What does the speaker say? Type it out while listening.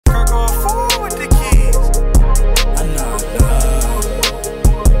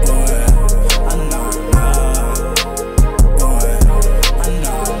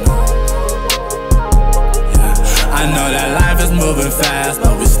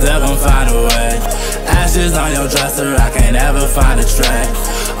still gon' find a way. Ashes on your dresser, I can't ever find a tray.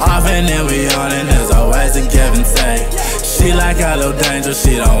 Often then we on and there's always a give and take. She like a little danger,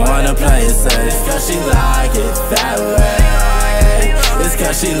 she don't wanna play it safe. Cause she like it that way. It's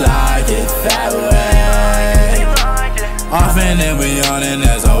cause she like it that way. Often then we on and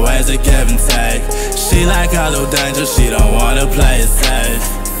there's always a give and take. She like a little danger, she don't wanna play it safe.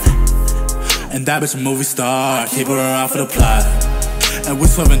 And that bitch a movie star, keep her around for the plot. And we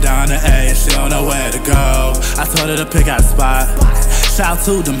swerving down the A and she don't know where to go. I told her to pick out a spot. Shout out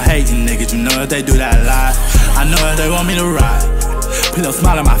to them hating niggas, you know that they do that a lot. I know that they want me to ride. Put a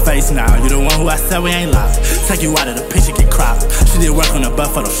smile on my face now, you the one who I said we ain't live. Take you out of the picture, get cropped. She did work on the butt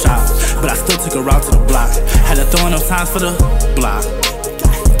Photoshop, but I still took her out to the block. Had to throw in those times for the block.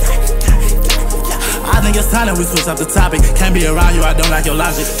 I think it's time that we switch up the topic. Can't be around you, I don't like your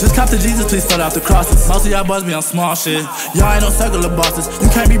logic. Just cop to Jesus, please start off the crosses. Most of y'all boys be on small shit. Y'all ain't no circle of bosses. You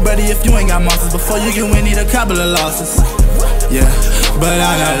can't be ready if you ain't got monsters. Before you can win, need a couple of losses. Yeah, but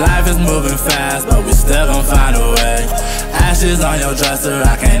I know life is moving fast, but we still gon' find a way. Ashes on your dresser,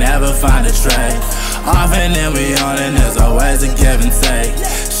 I can't ever find a tray. Often then we on and there's always a give and take.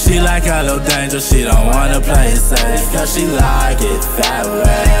 She like a little danger, she don't wanna play it safe. Cause she like it that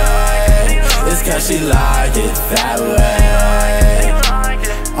way. It's cause she like it that way.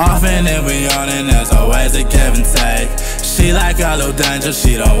 Often then we on and there's always a give and take. She like a little danger,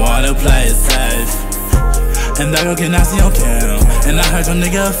 she don't wanna play it safe. And that girl cannot see on cam, and I heard your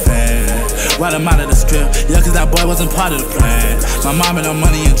nigga a fan. Right, I'm out of the script, yeah, cause that boy wasn't part of the plan. My mom and no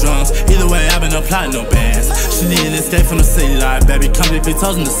money and drums, either way I've been applying no bands. She need an escape from the city life, baby, come leave 3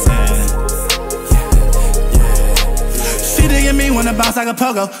 toes in the sand. She digging me when I bounce like a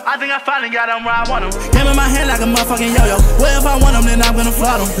pogo. I think I finally got him where I want him. Game in my hand like a motherfucking yo-yo. Well, if I want him, then I'm gonna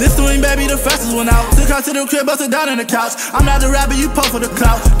float him. Listerine, baby, the fastest one out. Took her to the crib, busted down on the couch. I'm not the rapper, you post for the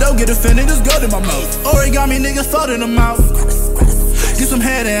clout. Don't get offended, just go to my mouth. Origami niggas folding them out. Get some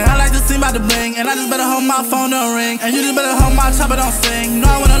head in, I like to sing about the bling. And I just better hold my phone, don't ring. And you just better hold my chopper, don't sing. No,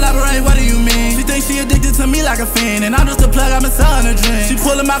 I wanna elaborate, what do you mean? She thinks she addicted to me like a fiend. And I'm just a plug, I've been selling a dream. She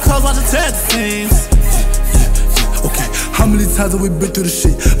pulling my clothes, watching tear the seams. Okay, how many times have we been through the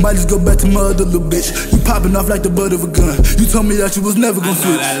shit? Might just go back to my other little bitch. You popping off like the butt of a gun. You told me that you was never gonna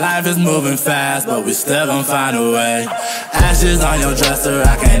switch. I know that life is moving fast, but we still gon' find a way. Ashes on your dresser,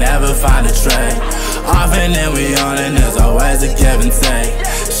 I can't ever find a tray. Often then we on and there's always a give and take.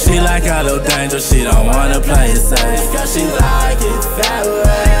 She like a little danger, she don't wanna play it safe. Cause she like it that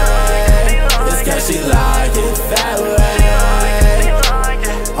way. It's cause she like it that way.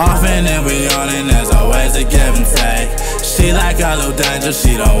 Often then we on and there's always a give and take. She like a little danger,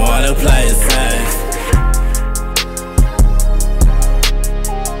 she don't wanna play it safe.